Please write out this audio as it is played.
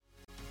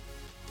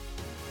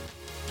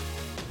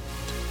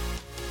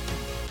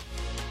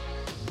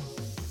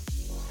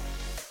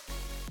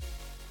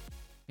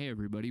Hey,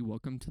 everybody,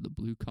 welcome to the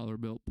Blue Collar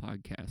Built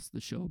podcast,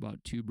 the show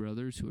about two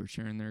brothers who are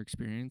sharing their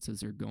experience as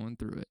they're going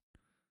through it.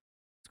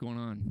 What's going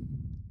on?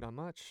 Not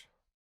much.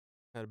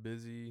 Had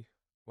a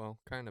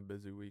kind of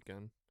busy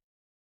weekend.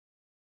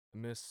 I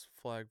missed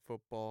flag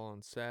football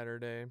on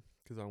Saturday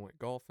because I went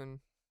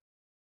golfing.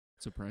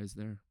 Surprise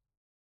there.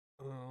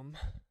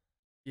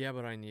 Yeah,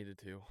 but I needed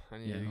to. I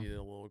needed to get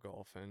a little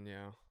golf in,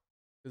 yeah.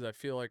 Because I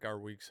feel like our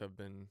weeks have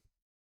been,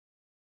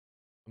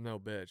 I'm no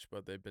bitch,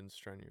 but they've been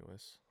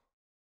strenuous,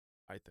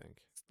 I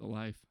think. It's the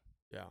life.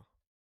 Yeah.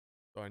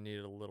 So I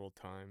needed a little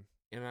time.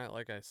 And I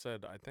think I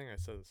said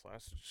this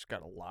last, just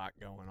got a lot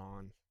going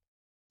on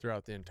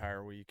throughout the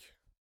entire week.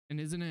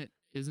 And isn't it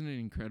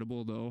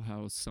incredible, though,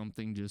 how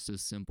something just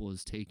as simple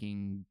as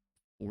taking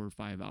 4 or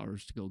 5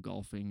 hours to go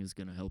golfing is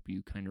going to help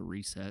you kind of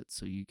reset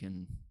so you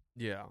can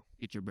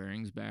get your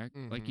bearings back?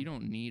 Mm-hmm. Like, you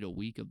don't need a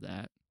week of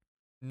that.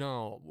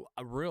 No,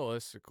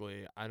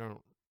 realistically, I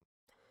don't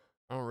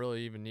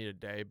really even need a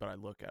day, but I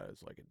look at it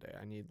as like a day.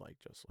 I need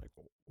just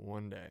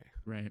one day,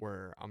 right,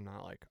 where I'm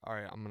not like, all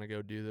right, I'm going to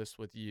go do this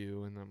with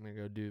you, and then I'm going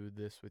to go do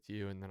this with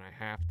you, and then I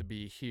have to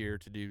be here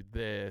to do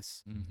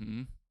this.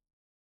 Mm-hmm.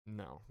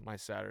 No, my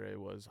Saturday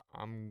was,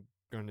 I'm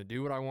going to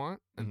do what I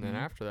want, and then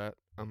after that,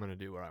 I'm going to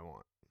do what I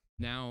want.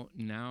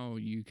 Now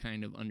you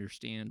kind of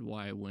understand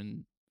why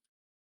when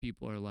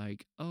people are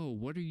like, oh,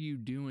 what are you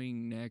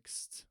doing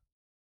next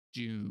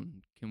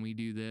June? Can we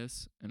do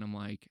this? And I'm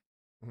like,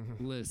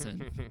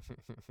 listen,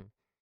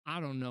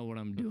 I don't know what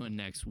I'm doing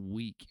next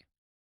week.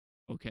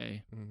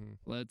 Okay.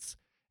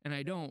 And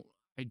I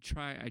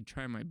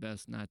try my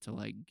best not to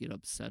like get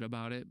upset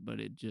about it, but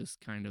it just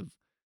kind of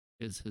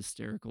is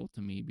hysterical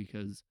to me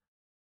because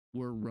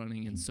we're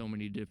running in so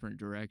many different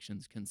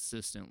directions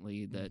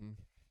consistently that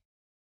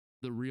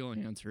the real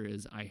answer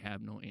is I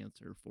have no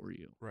answer for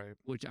you. Right.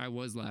 Which I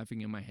was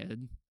laughing in my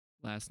head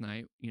last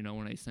night,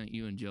 when I sent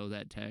you and Joe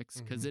that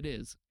text, because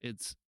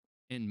it's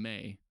in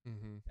May,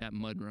 that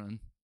mud run.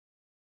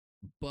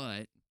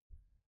 But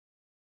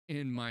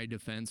in my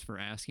defense for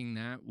asking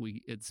that,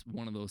 it's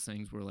one of those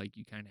things where like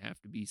you kind of have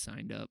to be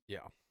signed up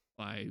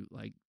by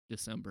like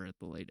December at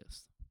the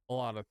latest. A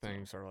lot of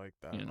things are like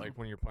that. Like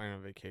when you're planning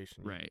a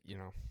vacation, right?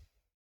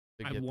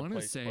 I want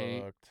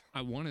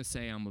to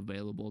say I'm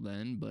available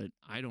then, but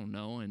I don't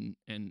know. And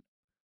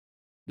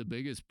the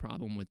biggest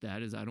problem with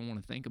that is I don't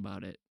want to think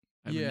about it.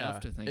 I have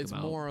enough to think about. It's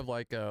more of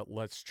like a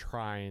let's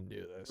try and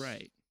do this.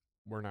 Right.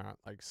 We're not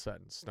like set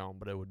in stone,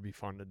 but it would be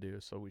fun to do,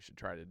 so we should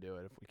try to do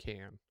it if we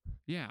can.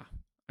 Yeah.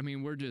 I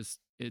mean, we're just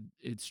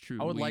it's true.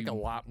 I would like a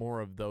lot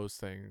more of those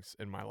things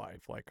in my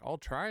life. Like I'll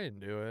try and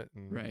do it,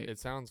 and it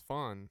sounds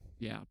fun.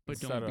 Yeah, but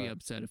don't be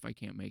upset if I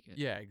can't make it.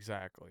 Yeah,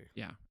 exactly.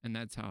 Yeah, and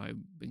that's how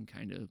I've been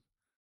kind of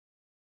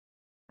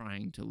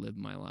trying to live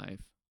my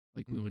life.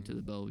 Like we went to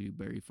the Bellevue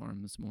Berry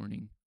Farm this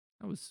morning.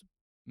 That was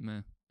meh.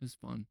 It was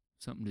fun.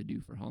 Something to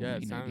do for Halloween, yeah,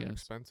 it sounded I guess.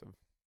 expensive.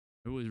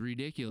 It was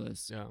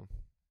ridiculous. Yeah.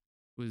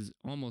 It was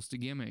almost a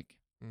gimmick.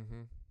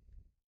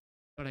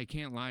 But I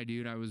can't lie,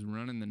 dude. I was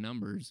running the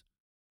numbers.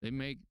 They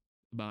make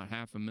about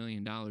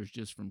 $500,000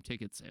 just from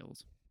ticket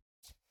sales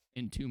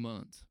in 2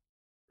 months.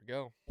 There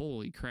we go.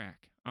 Holy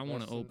crack. I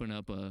want to open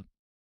up a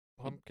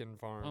pumpkin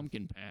farm.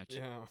 Pumpkin patch.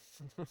 Yeah.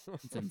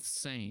 It's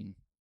insane.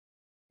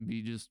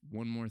 Be just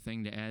one more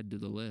thing to add to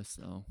the list,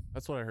 though.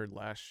 That's what I heard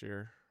last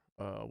year.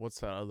 What's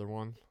that other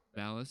one?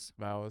 Vallis?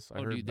 Vallis.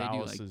 I heard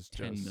Vallis is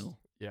 10 just, mil.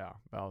 Yeah,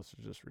 Vallis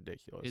is just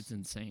ridiculous. It's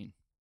insane.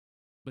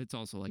 But it's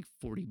also like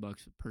 $40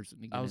 a person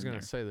to get I was going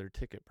to say their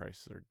ticket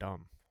prices are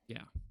dumb.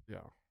 Yeah. Yeah.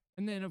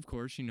 And then, of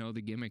course,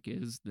 the gimmick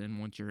is then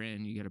once you're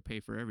in, you got to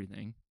pay for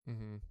everything.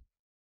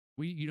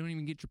 You don't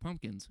even get your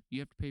pumpkins.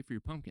 You have to pay for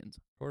your pumpkins.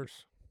 Of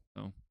course.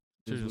 So,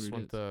 just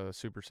went to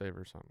Super Save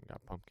or something,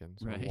 got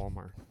pumpkins from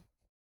Walmart.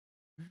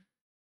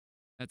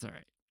 That's all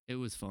right. It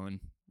was fun.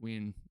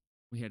 We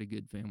had a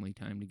good family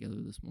time together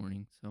this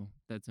morning, so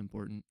that's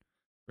important.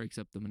 Breaks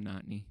up the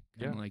monotony,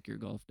 kind of like your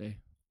golf day.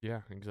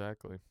 Yeah,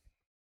 exactly.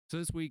 So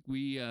this week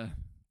we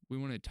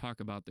want to talk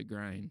about the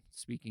grind.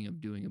 Speaking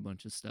of doing a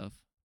bunch of stuff.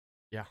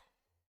 Yeah.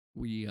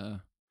 We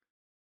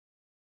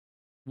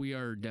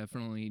are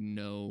definitely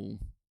no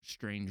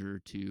stranger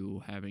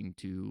to having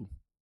to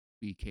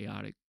be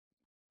chaotic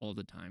all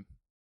the time.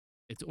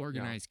 It's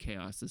organized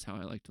chaos is how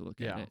I like to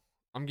look at it.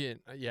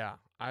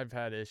 I've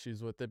had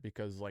issues with it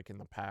because like in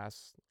the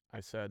past I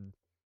said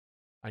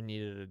I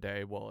needed a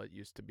day. Well, it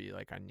used to be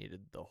like I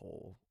needed the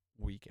whole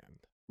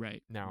weekend.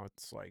 Right. Now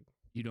it's like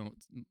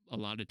a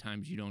lot of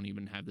times you don't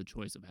even have the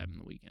choice of having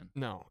the weekend.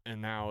 No.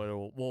 And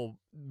now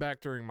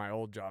back during my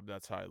old job,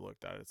 that's how I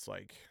looked at it. It's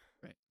like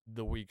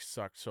the week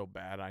sucked so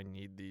bad. I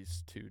need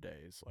these 2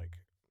 days, like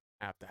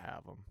have to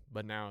have them.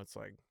 But now it's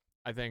like,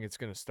 I think it's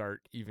going to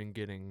start even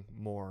getting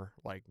more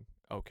like,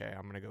 okay,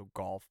 I'm going to go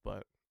golf,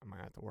 but I might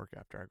have to work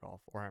after I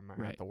golf, or I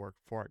might have to work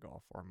before I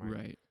golf, or I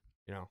might,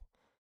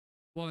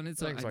 Well, and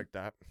it's things like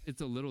that.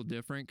 It's a little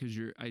different because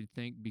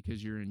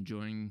you're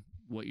enjoying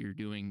what you're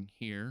doing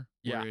here.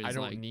 Yeah, I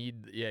don't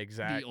need. Yeah,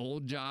 exactly. The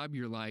old job,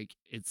 you're like,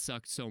 it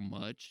sucked so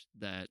much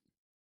that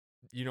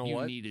You know You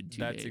what? needed 2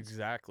 That's days.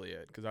 exactly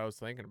it. Because I was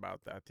thinking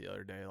about that the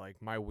other day.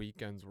 Like, my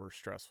weekends were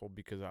stressful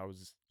because I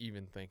was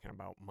even thinking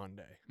about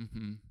Monday.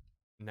 Mm-hmm.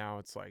 Now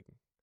it's like,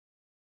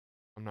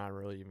 I'm not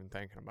really even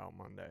thinking about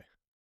Monday.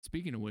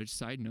 Speaking of which,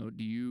 side note,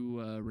 do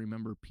you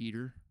remember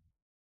Peter?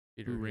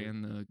 Peter Who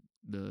ran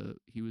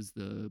he was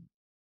the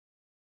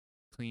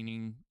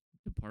cleaning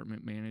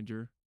department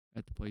manager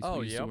at the place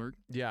we used to work.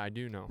 Yeah, I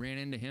do know. Ran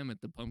into him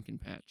at the pumpkin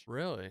patch.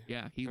 Really?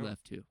 Yeah, he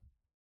left too.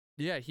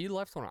 Yeah, he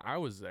left when I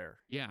was there.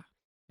 Yeah.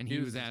 And he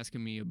was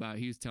asking me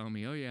he was telling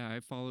me, oh yeah, I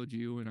followed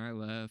you when I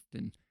left.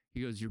 And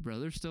he goes, your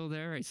brother's still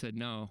there? I said,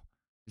 no.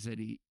 I said,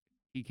 he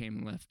came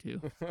and left too.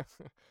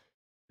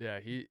 Yeah,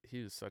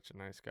 he was such a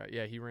nice guy.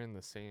 Yeah, he ran the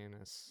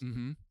Sanus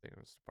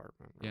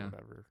department or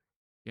whatever.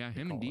 Yeah,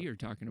 him and Dee are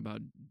talking about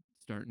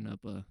starting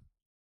up a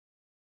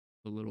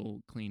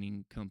little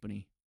cleaning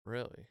company.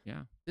 Really?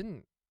 Yeah.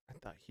 I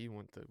thought he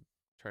went to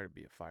try to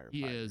be a firefighter.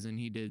 He is, and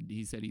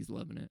he said he's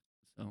loving it.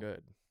 So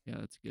good. Yeah,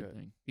 that's a good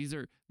thing. These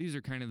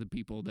are kind of the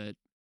people that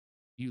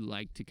you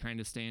like to kind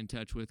of stay in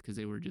touch with because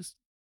they were just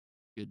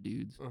good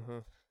dudes.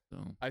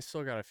 So I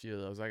still got a few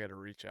of those. I got to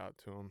reach out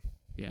to them.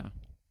 Yeah,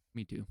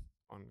 me too.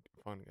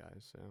 Fun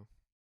guys. So,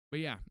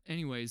 but yeah.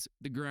 Anyways,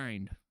 the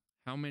grind.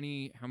 How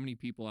many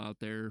people out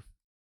there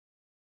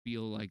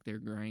feel like they're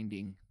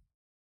grinding?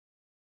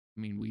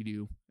 I mean, we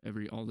do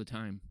all the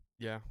time.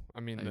 Yeah, I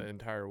mean the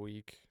entire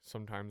week.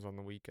 Sometimes on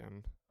the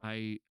weekend.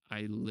 I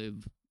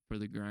live for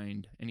the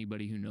grind.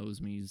 Anybody who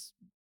knows me's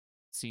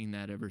seen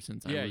that ever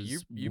since I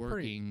was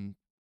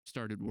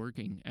started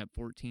working at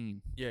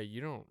 14. Yeah,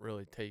 you don't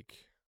really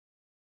take.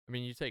 I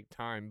mean, you take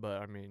time,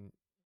 but I mean,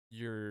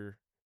 you're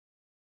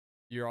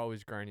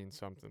always grinding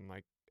something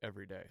like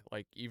every day.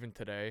 Like even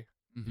today,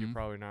 you're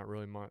probably not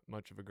really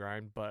much of a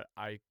grind, but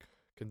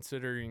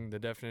considering the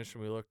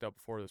definition we looked up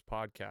before this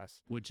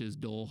podcast, which is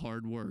dull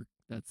hard work.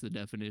 That's the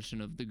definition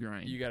of the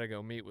grind. You got to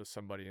go meet with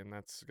somebody, and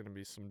that's going to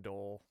be some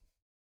dull,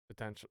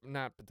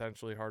 not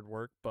potentially hard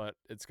work, but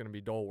it's going to be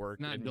dull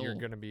work. Not and dull. You're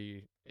going to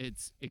be.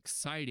 It's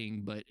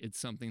exciting, but it's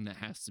something that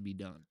has to be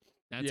done.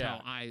 That's how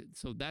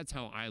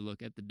I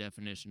look at the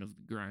definition of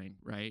the grind,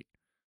 right?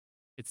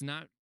 It's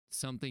not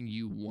something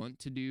you want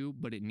to do,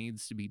 but it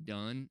needs to be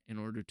done in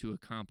order to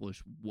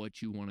accomplish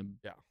what you want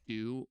to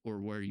do or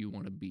where you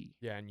want to be.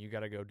 Yeah, and you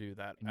got to go do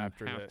that and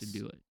after you have to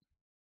do it.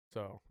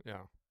 So,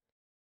 yeah.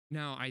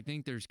 Now, I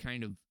think there's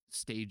kind of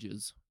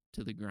stages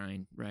to the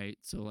grind, right?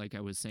 So like I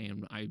was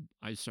saying,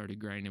 I started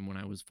grinding when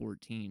I was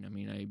 14. I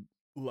mean,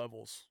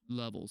 levels.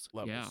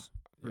 Yeah,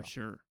 for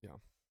sure. Yeah.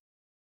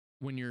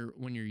 When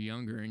you're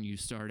younger and you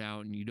start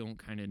out and you don't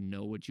kind of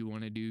know what you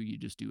want to do, you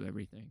just do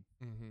everything.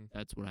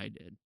 That's what I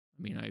did.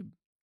 I mean,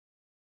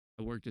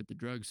 I worked at the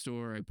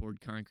drugstore. I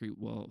poured concrete.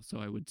 So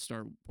I would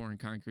start pouring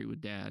concrete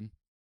with Dad. And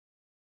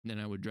then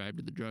I would drive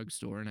to the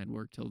drugstore and I'd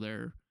work till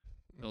there.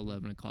 Till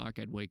 11 o'clock.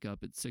 I'd wake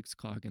up at 6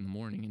 o'clock in the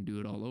morning and do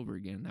it all over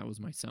again. That was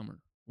my summer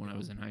when I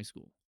was in high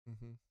school.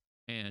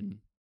 And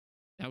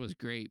that was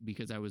great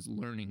because I was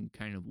learning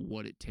kind of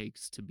what it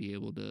takes to be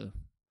able to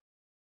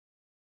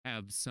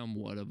have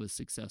somewhat of a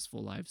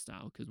successful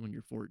lifestyle. Because when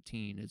you're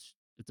 14, it's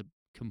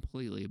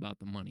completely about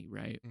the money,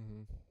 right?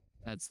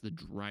 That's the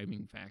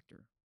driving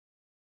factor.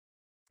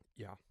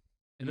 Yeah.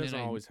 It doesn't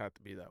always have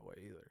to be that way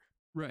either.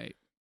 Right.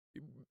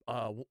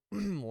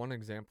 One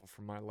example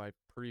from my life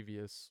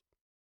previous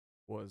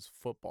was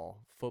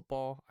football.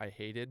 Football I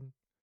hated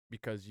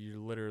because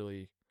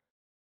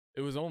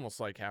it was almost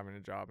like having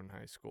a job in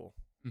high school.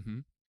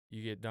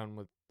 You get done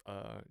with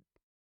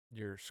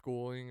your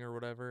schooling or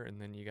whatever,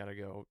 and then you got to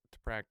go to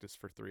practice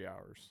for 3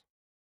 hours.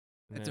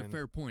 That's a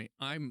fair point.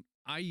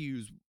 I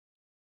use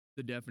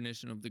the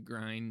definition of the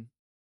grind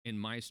in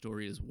my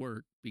story as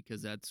work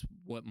because that's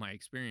what my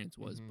experience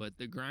was. But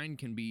the grind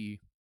can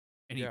be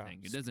anything.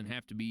 It doesn't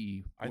have to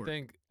be work. I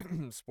think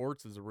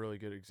sports is a really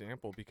good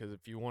example because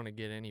if you want to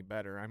get any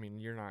better, I mean,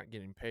 you're not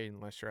getting paid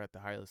unless you're at the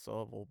highest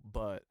level,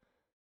 but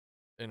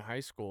in high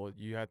school,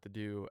 you have to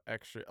do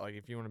extra. Like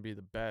if you want to be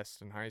the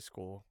best in high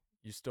school,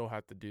 you still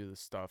have to do the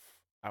stuff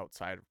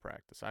outside of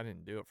practice. I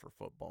didn't do it for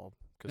football.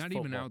 Not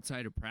even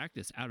outside of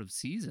practice, out of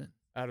season.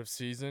 Out of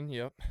season,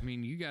 yep. I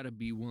mean, you got to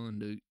be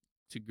willing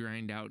to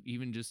grind out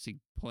even just to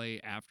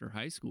play after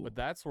high school. But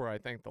that's where I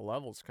think the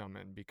levels come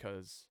in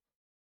because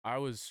I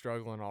was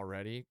struggling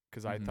already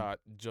because I thought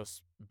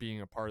just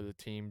being a part of the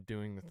team,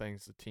 doing the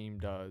things the team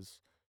does,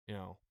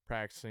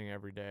 practicing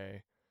every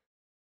day,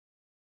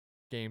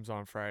 games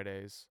on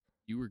Fridays.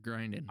 You were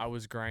grinding. I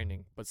was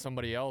grinding, but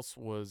somebody else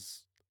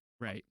was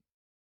right.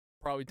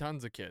 Probably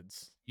tons of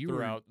kids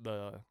throughout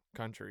the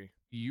country.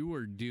 You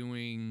were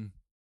doing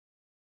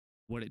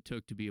what it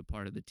took to be a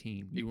part of the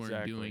team. You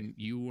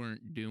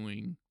weren't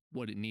doing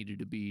what it needed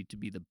to be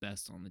the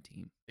best on the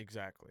team.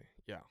 Exactly.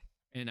 Yeah.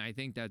 And I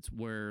think that's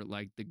where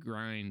like the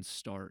grind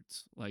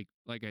starts. Like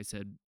I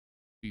said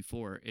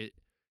before,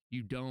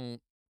 you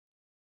don't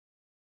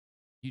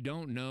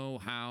know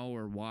how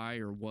or why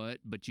or what,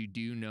 but you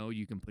do know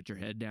you can put your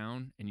head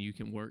down and you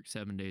can work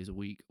 7 days a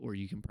week, or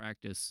you can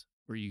practice,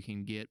 or you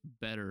can get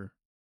better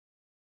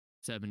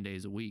 7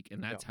 days a week.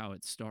 And that's how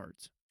it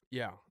starts.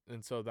 Yeah,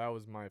 and so that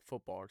was my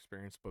football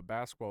experience, but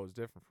basketball was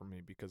different for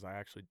me because I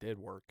actually did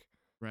work.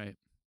 Right.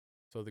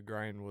 So the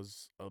grind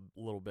was a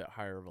little bit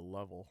higher of a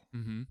level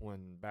Mm-hmm.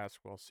 when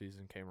basketball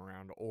season came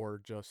around,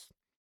 or just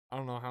I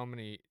don't know how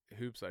many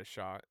hoops I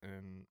shot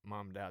in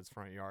mom and dad's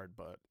front yard,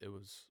 but it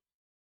was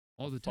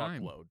All a the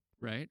time. fuckload.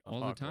 Right. A All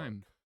the fuckload.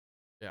 time.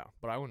 Yeah,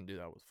 but I wouldn't do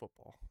that with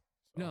football.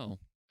 So. No.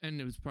 And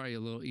it was probably a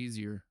little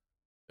easier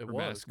It for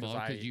was because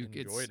basketball I you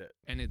enjoyed it.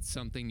 And it's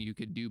something you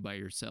could do by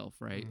yourself,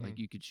 right? Mhm. Like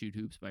you could shoot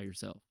hoops by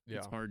yourself. Yeah.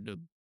 It's hard to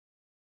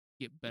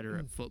get better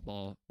at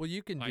football Well,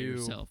 you can by do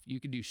yourself. You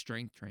can do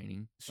strength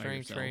training.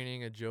 strength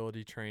training,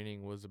 agility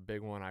training was a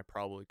big one I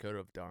probably could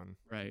have done,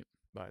 Right.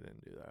 but I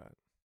didn't do that.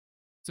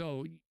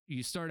 So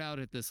you start out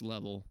at this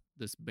level,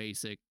 this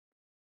basic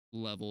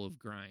level of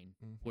grind,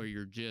 where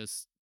you're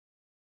just,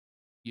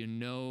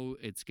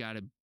 it's got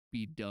to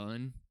be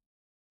done,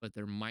 but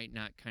there might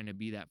not kind of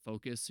be that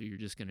focus. So you're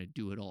just going to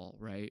do it all,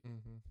 right?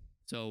 Mm-hmm.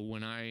 So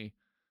when I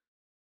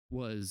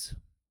was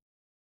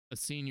a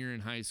senior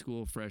in high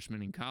school,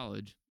 freshman in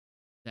college,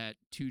 that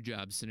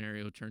 2-job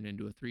scenario turned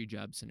into a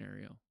 3-job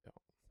scenario. Yeah.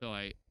 So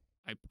I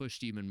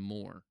pushed even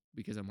more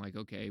because I'm like,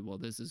 okay, well,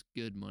 this is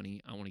good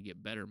money. I want to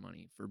get better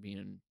money for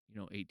being,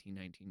 18,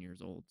 19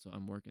 years old. So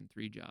I'm working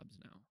 3 jobs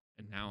now.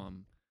 And now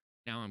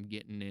I'm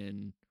getting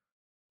in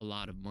a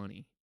lot of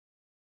money.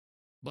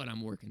 But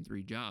I'm working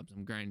 3 jobs.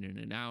 I'm grinding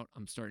it out.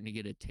 I'm starting to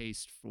get a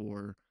taste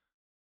for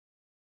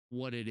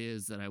what it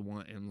is that I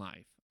want in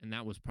life. And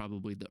that was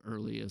probably the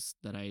earliest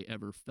that I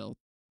ever felt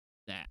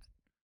that.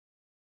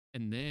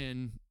 And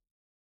then,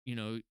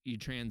 you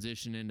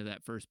transition into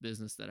that first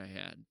business that I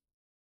had.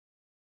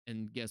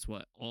 And guess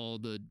what?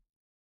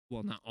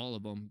 Not all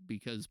of them,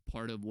 because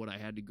part of what I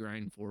had to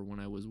grind for when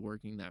I was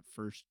working that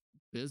first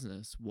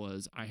business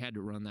was I had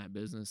to run that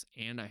business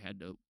and I had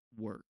to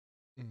work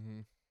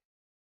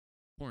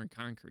pouring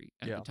concrete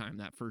at the time,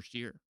 that first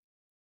year.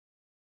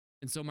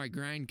 And so my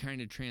grind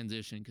kind of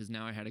transitioned because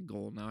now I had a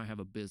goal. Now I have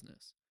a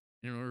business.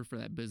 And in order for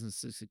that business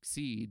to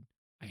succeed,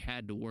 I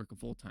had to work a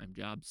full-time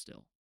job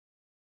still.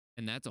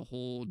 And that's a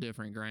whole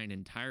different grind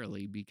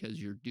entirely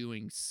because you're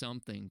doing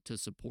something to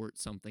support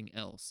something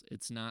else.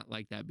 It's not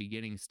like that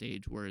beginning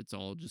stage where it's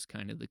all just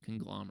kind of the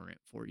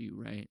conglomerate for you,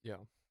 right? Yeah.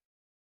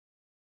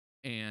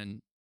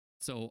 And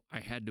so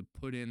I had to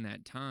put in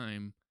that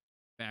time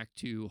back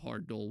to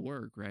hard, dull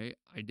work, right?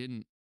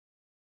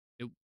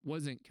 It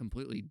wasn't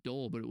completely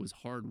dull, but it was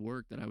hard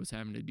work that I was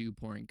having to do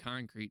pouring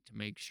concrete to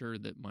make sure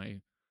that my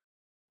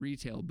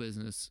retail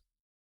business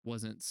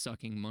wasn't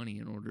sucking money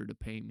in order to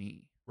pay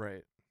me.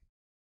 Right.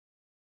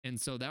 And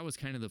so that was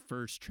kind of the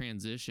first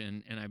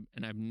transition,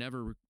 and I've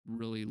never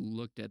really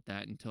looked at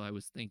that until I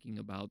was thinking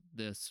about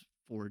this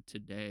for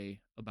today,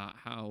 about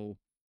how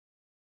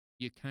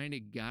you kind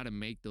of got to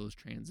make those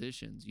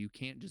transitions. You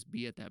can't just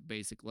be at that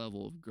basic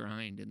level of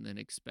grind and then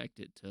expect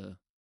it to,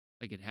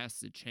 like, it has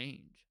to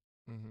change.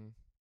 Mm-hmm.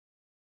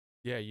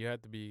 Yeah, you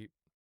have to be,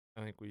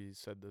 I think we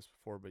said this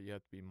before, but you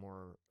have to be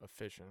more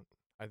efficient.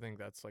 I think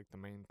that's like the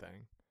main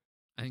thing.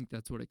 I think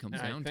that's what it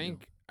comes down to.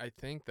 I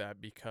think that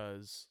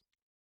because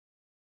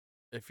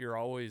if you're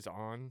always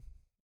on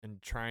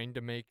and trying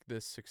to make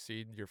this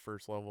succeed, your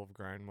first level of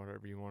grind,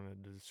 whatever you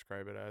wanted to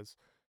describe it as,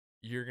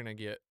 you're going to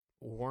get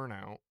worn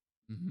out.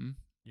 Mm-hmm.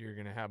 You're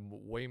going to have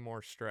way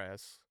more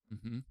stress.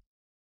 Mm-hmm.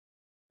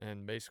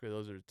 And basically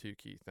those are the 2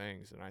 key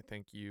things. And I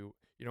think you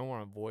don't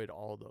want to avoid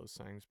all those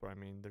things, but I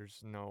mean,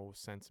 there's no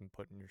sense in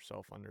putting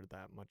yourself under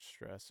that much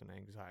stress and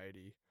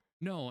anxiety.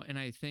 No, and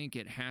I think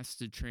it has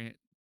to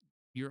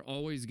you're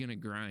always going to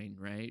grind,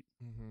 right?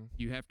 Mm-hmm.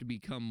 You have to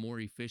become more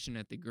efficient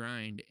at the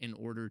grind in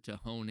order to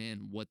hone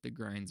in what the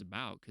grind's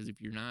about. Because if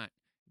you're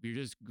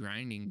just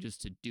grinding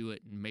just to do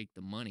it and make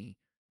the money,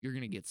 you're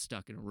going to get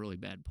stuck in a really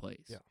bad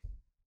place. Yeah.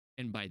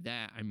 And by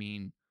that, I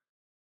mean,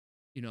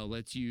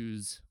 let's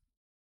use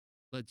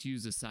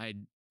a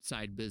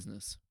side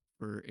business,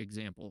 for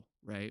example,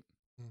 right?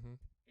 Mm-hmm.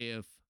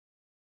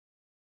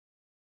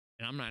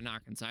 And I'm not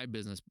knocking side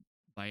business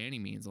by any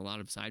means. A lot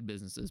of side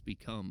businesses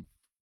become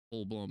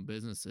full-blown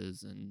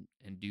businesses and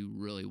do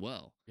really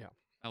well. Yeah.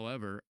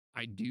 However,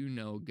 I do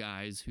know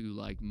guys who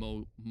like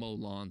mow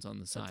lawns on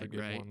the side, That's a good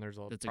right? one. There's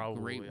That's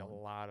probably a great one. A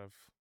lot of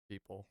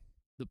people.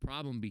 The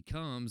problem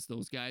becomes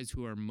those guys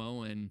who are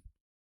mowing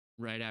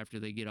right after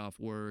they get off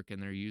work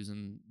and they're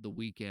using the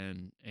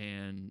weekend,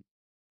 and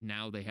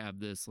now they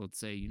have this, let's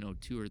say,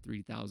 $2,000 or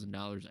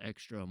 $3,000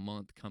 extra a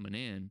month coming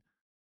in.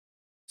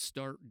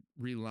 Start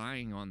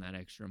relying on that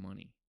extra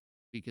money,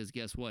 because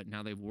guess what?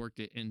 Now they've worked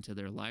it into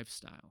their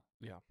lifestyle.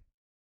 Yeah.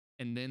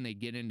 And then they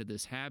get into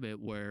this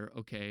habit where,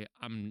 okay,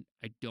 I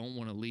don't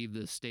want to leave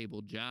this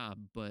stable job,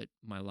 but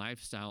my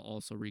lifestyle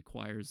also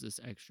requires this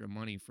extra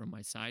money from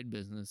my side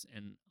business,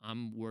 and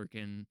I'm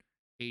working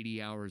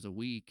 80 hours a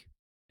week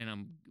and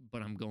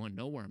I'm going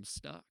nowhere. I'm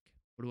stuck.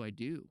 What do I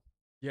do?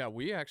 Yeah,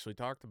 we actually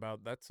talked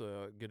about, that's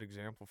a good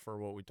example for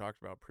what we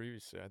talked about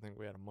previously. I think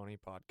we had a money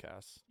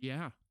podcast.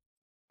 Yeah.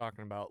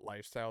 Talking about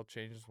lifestyle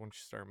changes once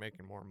you start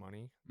making more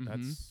money.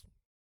 Mm-hmm.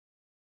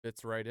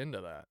 It's right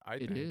into that, I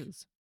think. It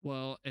is.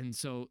 Well, and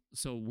so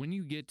when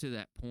you get to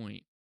that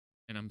point,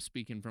 and I'm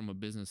speaking from a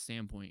business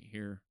standpoint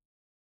here,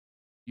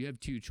 you have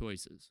two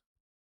choices,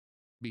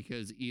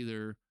 because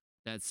either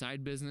that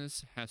side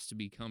business has to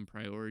become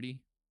priority,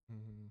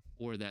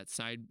 or that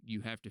side, you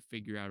have to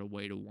figure out a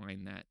way to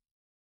wind that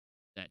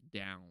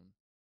down.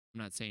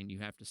 I'm not saying you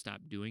have to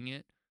stop doing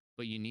it,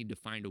 but you need to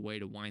find a way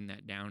to wind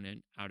that down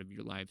and out of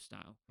your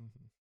lifestyle,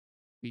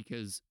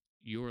 because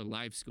your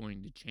life's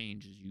going to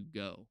change as you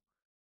go,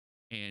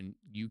 and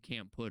you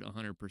can't put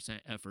 100%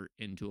 effort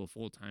into a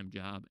full-time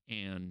job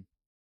and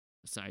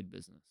a side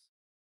business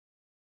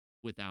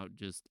without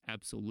just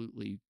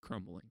absolutely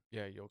crumbling.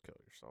 Yeah, you'll kill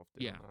yourself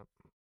doing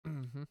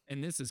that.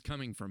 And this is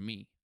coming from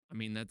me. I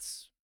mean,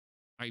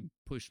 I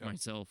push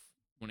myself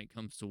when it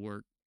comes to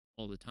work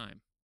all the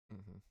time.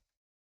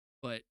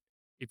 But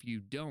if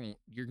you don't,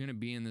 you're going to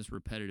be in this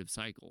repetitive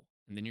cycle,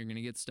 and then you're going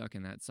to get stuck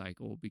in that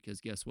cycle,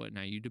 because guess what?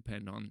 Now you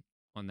depend on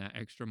that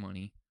extra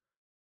money,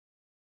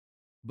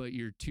 but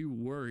you're too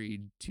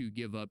worried to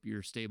give up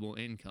your stable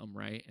income,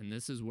 right? And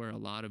this is where a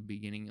lot of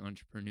beginning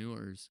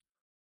entrepreneurs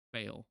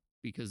fail,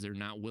 because they're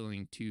not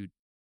willing to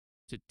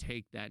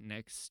take that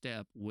next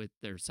step with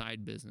their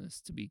side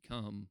business to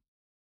become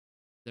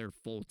their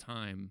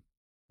full-time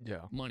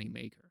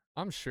moneymaker.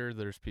 I'm sure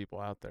there's people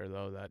out there,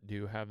 though, that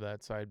do have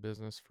that side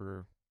business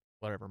for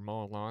whatever,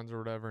 mowing lawns or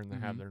whatever, and they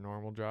have their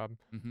normal job,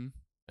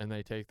 and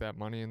they take that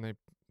money and they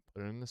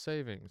put it in the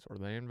savings, or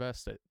they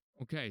invest it.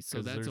 Okay,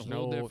 so that's a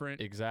whole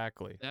different...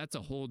 Exactly. That's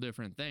a whole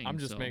different thing. I'm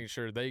just making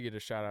sure they get a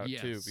shout out,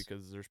 too,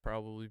 because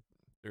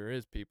there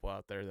is people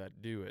out there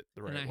that do it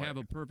the right way. And I have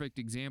a perfect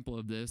example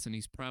of this, and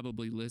he's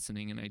probably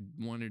listening, and I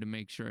wanted to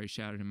make sure I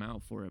shouted him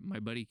out for it. My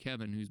buddy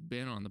Kevin, who's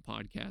been on the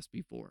podcast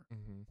before,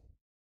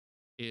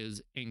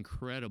 is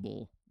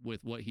incredible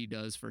with what he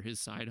does for his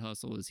side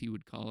hustle, as he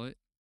would call it.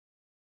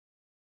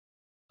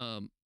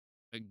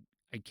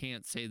 I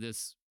can't say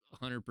this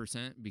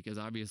 100% because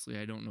obviously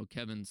I don't know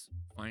Kevin's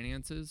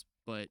finances,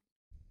 but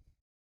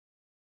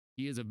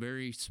he is a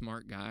very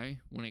smart guy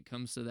when it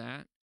comes to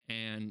that,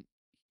 and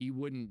he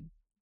wouldn't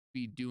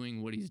be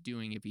doing what he's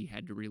doing if he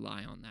had to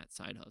rely on that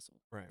side hustle.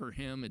 Right. For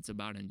him, it's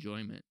about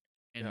enjoyment,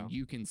 and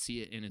you can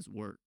see it in his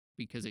work,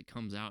 because it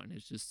comes out and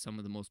it's just some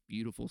of the most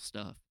beautiful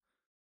stuff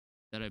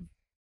that I've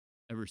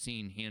ever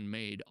seen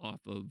handmade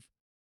off of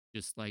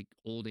just like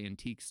old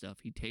antique stuff.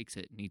 He takes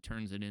it and he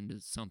turns it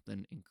into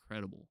something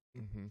incredible.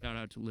 Shout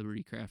out to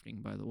Liberty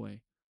Crafting, by the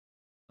way.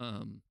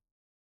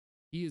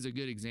 He is a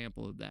good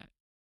example of that,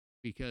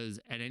 because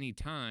at any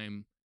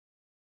time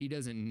he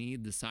doesn't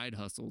need the side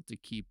hustle to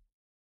keep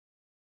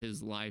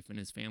his life and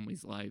his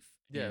family's life.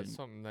 Yeah, it's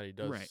something that he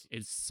does. Right.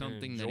 It's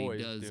something that he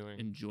does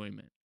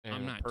enjoyment. And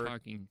I'm not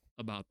talking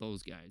about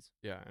those guys.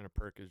 Yeah, and a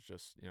perk is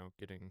just,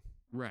 getting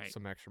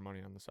some extra money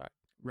on the side.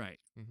 Right.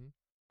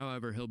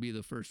 However, he'll be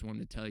the first one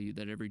to tell you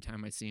that every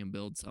time I see him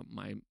build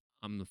something,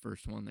 I'm the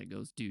first one that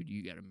goes, dude,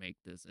 you got to make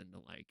this into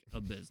like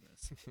a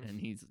business. And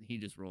he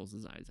just rolls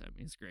his eyes at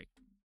me. It's great.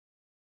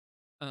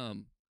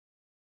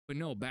 But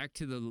no, back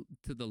to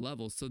the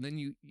level. So then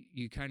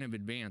you kind of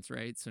advance,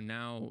 right? So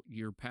now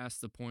you're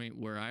past the point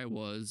where I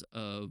was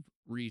of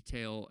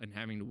retail and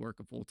having to work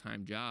a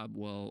full-time job.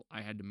 Well,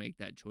 I had to make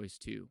that choice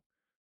too,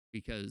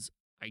 because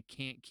I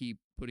can't keep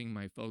putting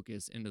my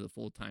focus into the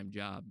full-time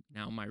job.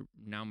 Now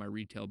my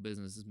retail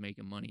business is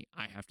making money.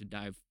 I have to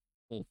dive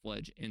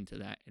full-fledged into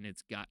that, and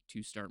it's got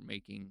to start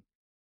making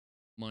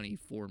money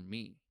for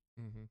me.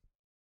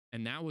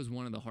 And that was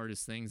one of the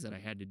hardest things that I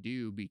had to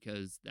do,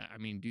 because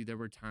dude, there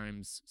were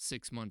times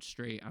 6 months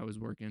straight I was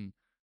working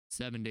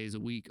 7 days a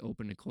week,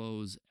 open to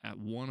close, at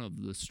one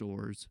of the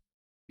stores,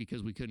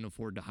 because we couldn't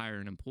afford to hire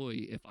an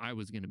employee if I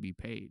was going to be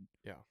paid.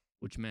 Yeah.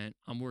 Which meant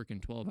I'm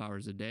working 12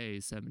 hours a day,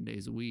 7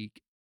 days a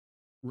week,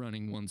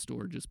 running one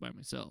store just by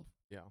myself.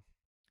 Yeah.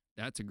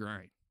 That's a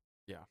grind.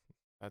 Yeah.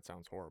 That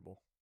sounds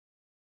horrible.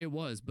 It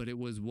was, but it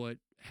was what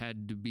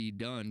had to be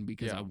done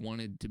because I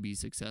wanted to be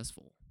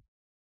successful.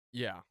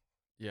 Yeah.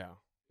 Yeah.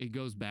 It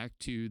goes back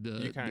to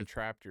you kind of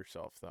trapped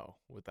yourself though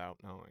without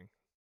knowing.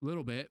 A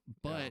little bit,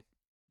 but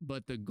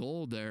the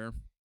goal there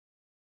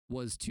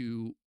was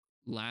to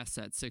last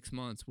that 6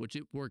 months, which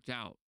it worked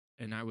out,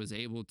 and I was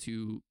able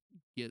to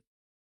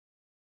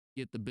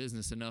get the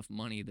business enough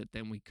money that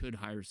then we could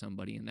hire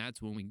somebody, and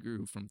that's when we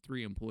grew from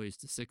 3 employees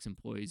to 6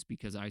 employees,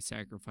 because I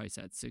sacrificed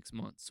that 6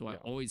 months. So I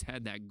always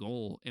had that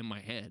goal in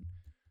my head.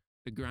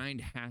 The grind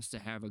has to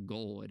have a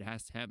goal. It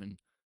has to have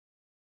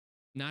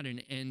not an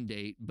end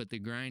date, but the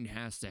grind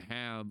has to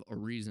have a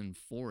reason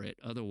for it.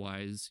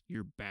 Otherwise,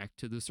 you're back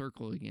to the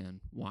circle again.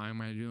 Why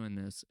am I doing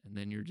this? And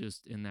then you're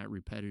just in that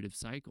repetitive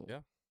cycle.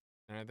 Yeah.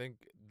 And I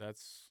think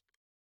that's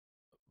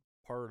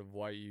part of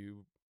why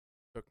you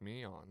took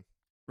me on.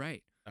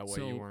 Right. That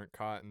way you weren't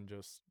caught and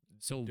just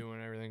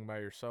doing everything by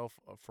yourself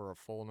for a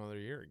full another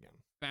year again.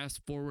 Fast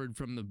forward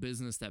from the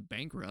business that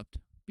bankrupt,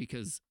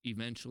 because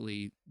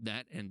eventually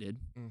that ended.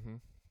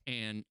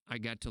 And I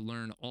got to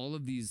learn all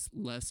of these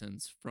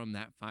lessons from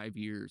that 5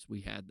 years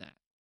we had that.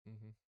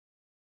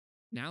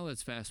 Now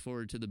let's fast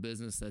forward to the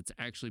business that's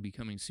actually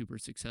becoming super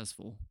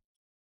successful.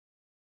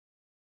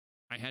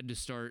 I had to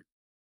start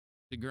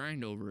the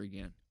grind over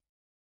again.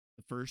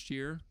 The first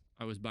year,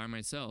 I was by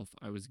myself.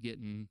 I was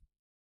getting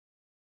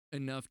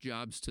enough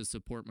jobs to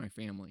support my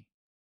family.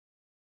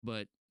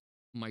 But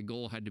my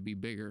goal had to be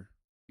bigger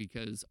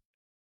because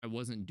I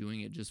wasn't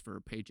doing it just for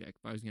a paycheck.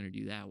 If I was going to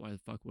do that, why the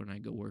fuck wouldn't I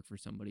go work for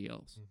somebody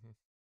else? Mm-hmm.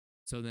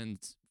 So then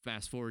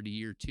fast forward to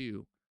year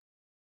 2,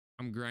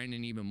 I'm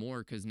grinding even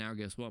more because now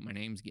guess what? My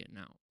name's getting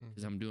out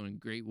because I'm doing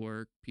great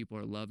work. People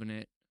are loving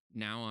it.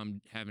 Now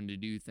I'm having to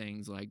do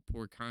things like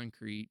pour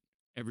concrete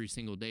every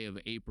single day of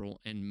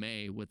April and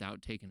May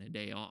without taking a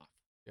day off.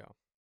 Yeah.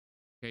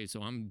 Okay,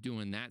 so I'm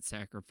doing that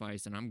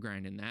sacrifice and I'm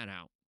grinding that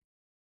out.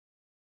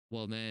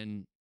 Well,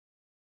 then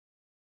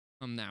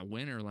come that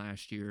winter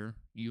last year,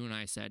 you and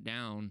I sat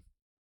down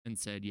and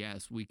said,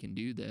 yes, we can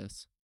do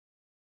this.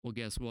 Well,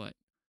 guess what?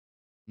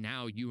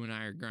 Now you and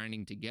I are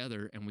grinding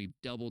together and we've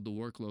doubled the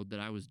workload that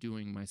I was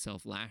doing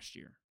myself last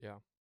year. Yeah.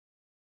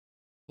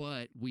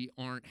 But we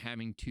aren't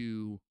having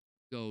to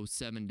go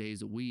 7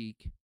 days a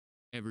week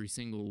every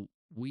single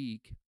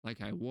week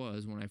like I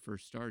was when I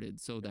first started.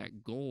 So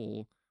that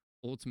goal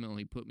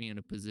ultimately put me in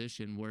a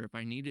position where if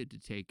I needed to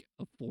take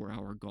a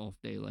 4-hour golf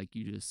day, like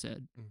you just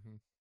said,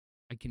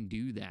 I can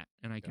do that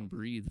and I can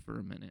breathe for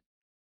a minute.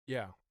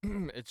 Yeah.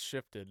 It's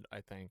shifted,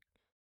 I think.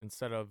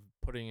 Instead of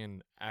putting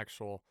in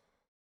actual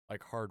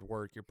like hard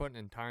work, you're putting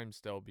in time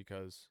still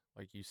because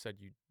like you said,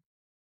 you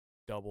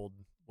doubled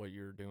what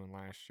you were doing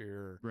last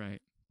year. Right.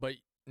 But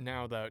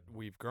now that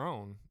we've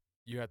grown,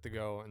 you have to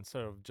go,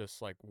 instead of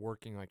just like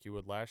working like you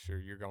would last year,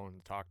 you're going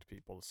to talk to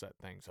people to set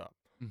things up.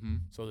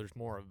 So there's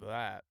more of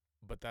that,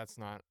 but that's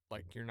not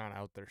like, you're not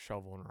out there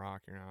shoveling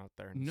rock. You're not out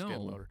there in skid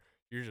loader.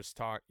 You're just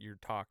you're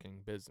talking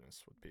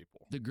business with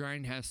people. The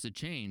grind has to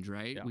change,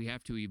 right? Yeah. We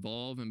have to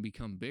evolve and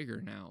become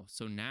bigger now.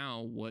 So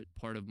now what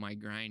part of my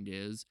grind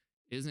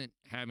isn't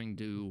having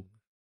to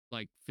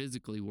like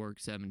physically work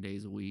 7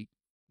 days a week.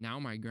 Now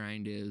my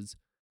grind is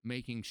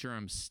making sure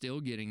I'm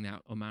still getting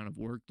that amount of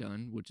work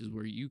done, which is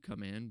where you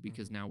come in,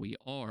 because now we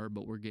are,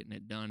 but we're getting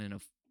it done in a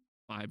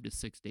 5 to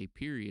 6 day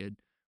period,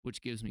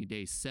 which gives me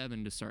day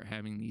 7 to start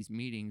having these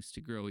meetings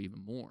to grow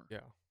even more.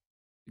 Yeah.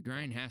 The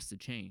grind has to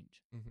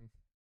change.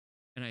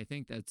 And I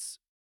think that's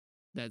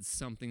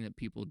something that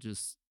people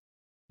just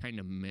kind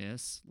of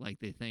miss. Like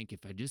they think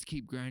if I just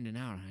keep grinding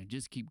out and I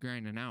just keep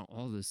grinding out,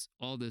 all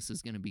this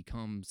is going to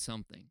become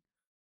something.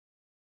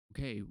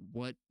 Okay,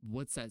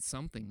 what's that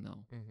something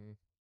though?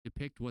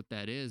 Depict what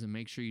that is and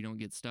make sure you don't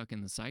get stuck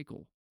in the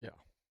cycle. Yeah.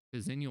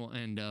 Because then you'll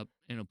end up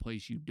in a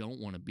place you don't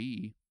want to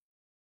be.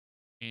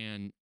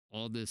 And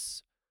all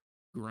this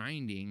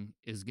grinding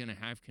is going to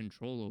have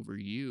control over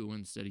you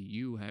instead of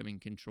you having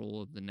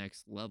control of the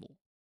next level.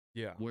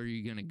 Yeah. Where are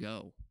you going to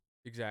go?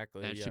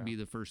 Exactly. That should be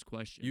the first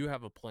question. You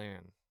have a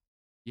plan.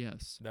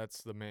 Yes.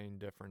 That's the main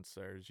difference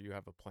there, is you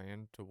have a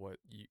plan to what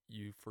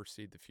you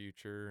foresee the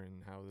future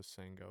and how this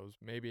thing goes.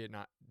 Maybe it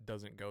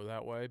doesn't go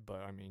that way,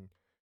 but I mean,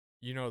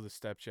 you know the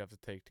steps you have to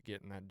take to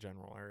get in that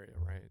general area,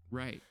 right?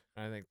 Right.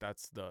 And I think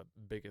that's the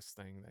biggest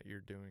thing that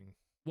you're doing.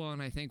 Well,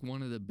 and I think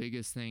one of the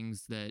biggest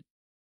things that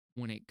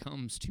when it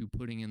comes to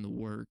putting in the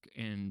work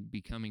and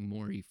becoming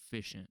more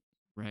efficient,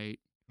 right,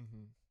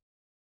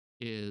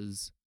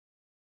 is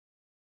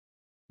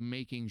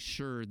making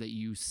sure that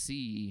you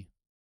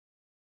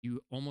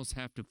almost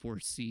have to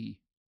foresee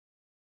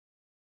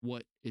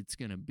what it's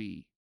going to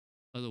be.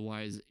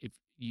 Otherwise, if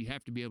you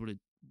have to be able to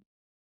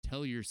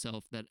tell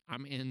yourself that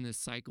I'm in this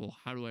cycle,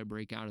 how do I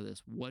break out of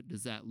this? What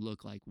does that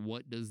look like?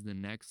 What does the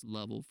next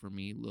level for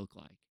me look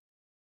like?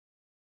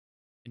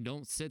 And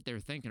don't sit there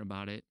thinking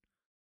about it.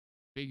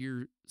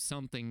 Figure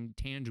something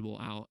tangible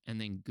out and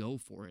then go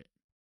for it.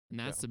 And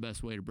that's the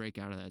best way to break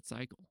out of that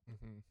cycle.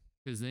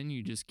 Because then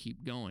you just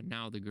keep going.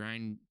 Now the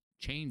grind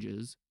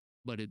changes,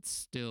 but it's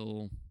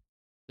still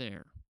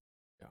there.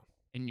 Yeah.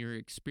 And your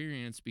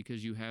experience,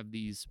 because you have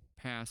these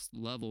past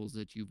levels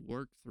that you've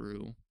worked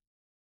through,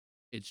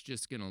 it's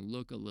just going to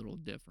look a little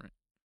different.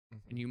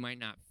 And you might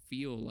not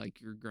feel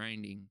like you're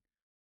grinding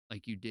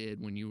like you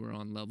did when you were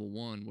on level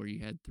 1, where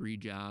you had 3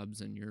 jobs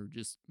and you're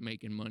just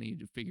making money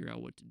to figure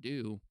out what to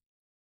do.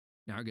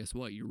 Now, guess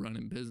what? You're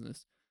running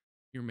business.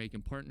 You're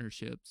making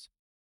partnerships.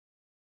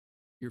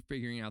 You're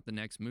figuring out the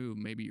next move.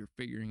 Maybe you're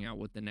figuring out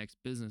what the next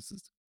business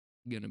is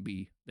going to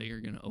be that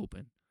you're going to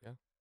open. Yeah.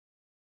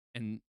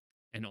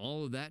 And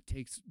all of that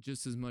takes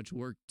just as much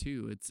work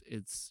too.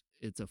 It's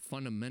a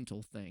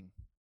fundamental thing.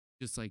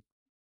 Just like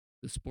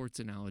the sports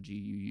analogy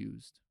you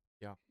used.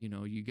 Yeah. You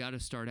know, you got to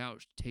start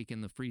out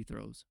taking the free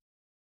throws.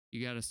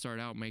 You got to start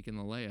out making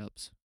the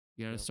layups.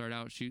 You got to start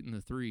out shooting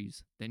the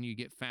threes. Then you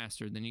get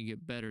faster. Then you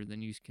get better.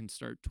 Then you can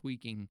start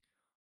tweaking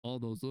all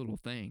those little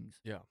things.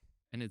 Yeah.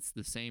 And it's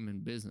the same in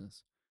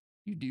business.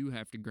 You do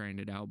have to grind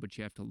it out, but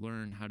you have to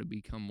learn how to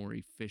become more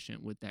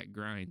efficient with that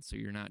grind, so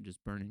you're not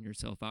just burning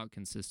yourself out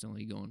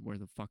consistently going, where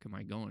the fuck am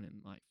I going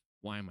in life?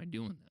 Why am I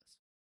doing this?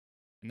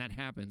 And that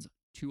happens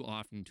too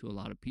often to a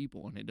lot of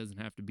people, and it doesn't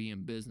have to be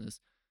in business.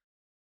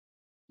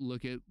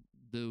 Look at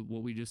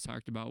what we just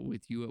talked about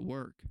with you at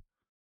work.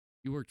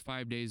 You worked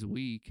 5 days a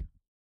week,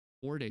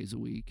 4 days a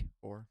week.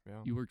 4, yeah.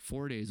 You worked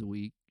 4 days a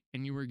week,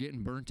 and you were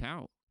getting burnt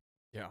out.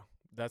 Yeah,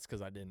 that's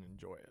because I didn't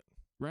enjoy it.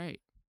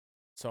 Right.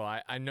 So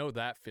I know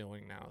that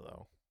feeling now,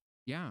 though,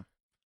 Yeah.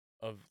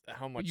 of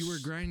how But much you were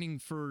grinding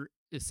for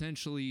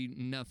essentially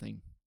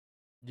nothing.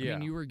 I Yeah.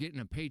 mean, you were getting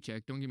a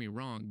paycheck, don't get me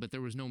wrong, but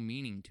there was no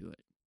meaning to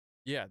it.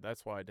 Yeah,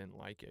 that's why I didn't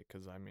like it,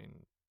 because I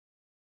mean,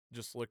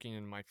 just looking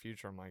in my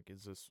future, I'm like,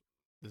 this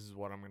is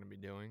what I'm going to be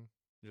doing?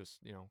 Just,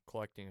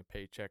 collecting a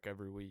paycheck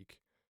every week,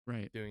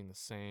 Right. doing the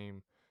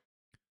same,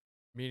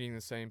 meeting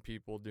the same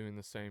people, doing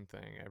the same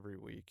thing every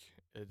week.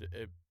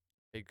 It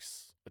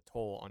takes a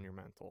toll on your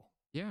mental.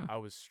 Yeah. I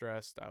was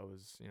stressed. I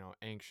was,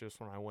 anxious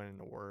when I went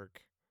into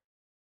work.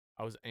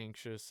 I was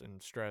anxious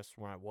and stressed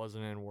when I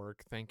wasn't in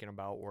work, thinking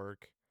about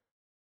work.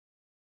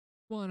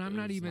 Well, and I'm It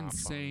not was even not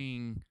fun.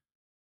 saying,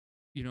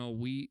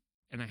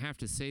 and I have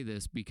to say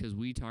this because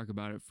we talk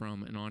about it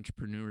from an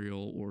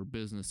entrepreneurial or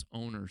business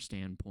owner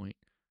standpoint.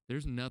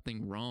 There's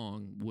nothing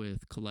wrong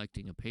with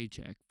collecting a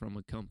paycheck from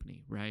a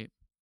company, right?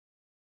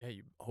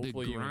 Yeah,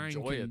 hopefully you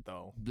enjoy it,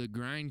 though. The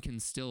grind can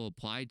still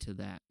apply to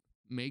that.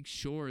 Make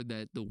sure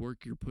that the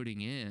work you're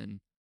putting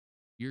in,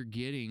 you're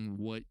getting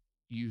what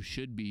you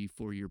should be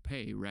for your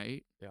pay,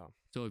 right? Yeah.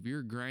 So if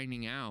you're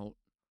grinding out,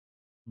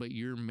 but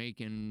you're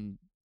making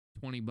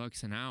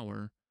 $20 an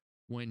hour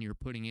when you're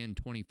putting in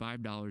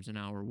 $25 an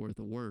hour worth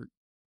of work,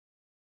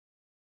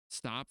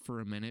 stop for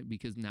a minute,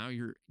 because now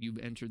you've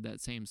entered that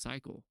same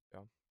cycle.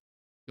 Yeah.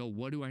 Go,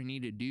 what do I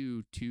need to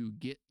do to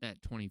get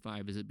that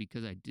 25? Is it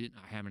because I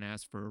haven't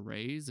asked for a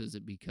raise? Is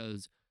it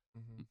because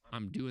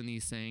I'm doing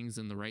these things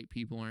and the right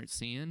people aren't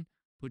seeing?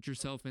 Put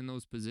yourself in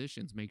those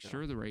positions. Make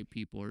sure the right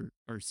people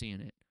are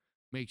seeing it.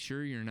 Make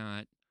sure you're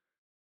not,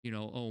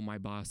 oh, my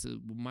boss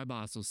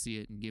will see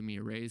it and give me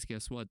a raise.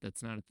 Guess what?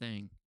 That's not a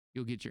thing.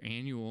 You'll get your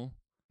annual,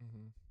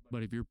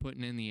 but if you're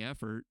putting in the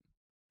effort,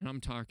 and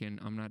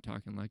I'm not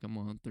talking like a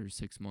month or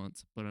 6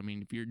 months, but I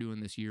mean, if you're doing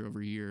this year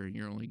over year and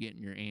you're only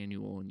getting your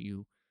annual and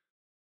you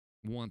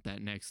want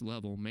that next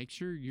level, make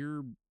sure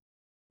you're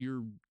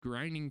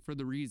grinding for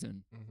the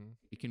reason.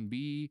 It can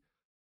be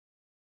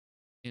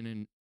in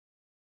an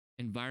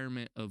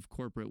environment of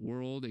corporate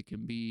world. It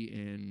can be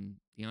in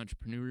the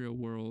entrepreneurial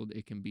world.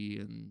 It can be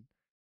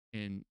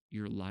in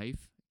your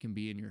life. It can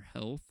be in your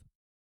health.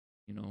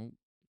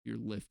 If you're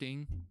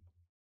lifting,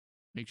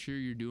 make sure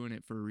you're doing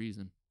it for a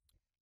reason.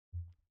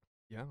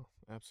 Yeah,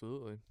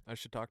 absolutely. I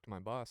should talk to my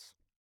boss.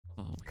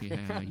 Oh,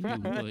 yeah,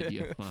 you would,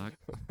 you fuck.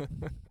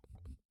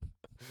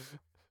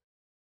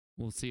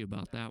 We'll see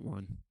about that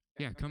one.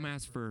 Yeah, come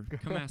ask for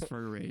a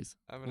raise.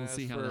 We'll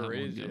see how that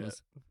one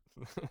goes.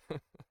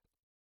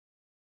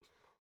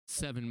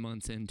 7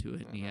 months into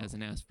it, and he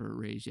hasn't asked for a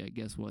raise yet.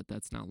 Guess what?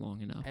 That's not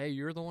long enough. Hey,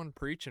 you're the one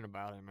preaching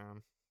about it,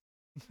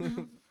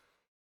 man.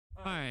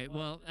 All right,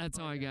 well, that's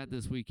all I got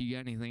this week. You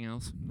got anything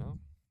else? No.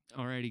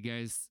 Alrighty,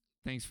 guys.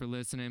 Thanks for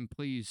listening.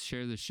 Please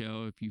share the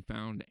show if you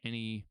found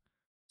any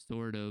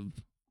sort of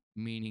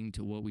meaning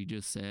to what we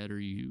just said, or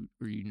you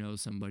know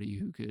somebody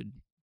who could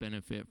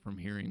benefit from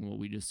hearing what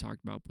we just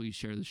talked about. Please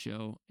share the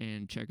show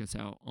and check us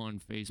out on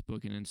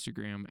Facebook and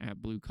Instagram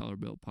at Blue Collar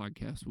Belt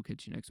Podcast. We'll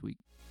catch you next week.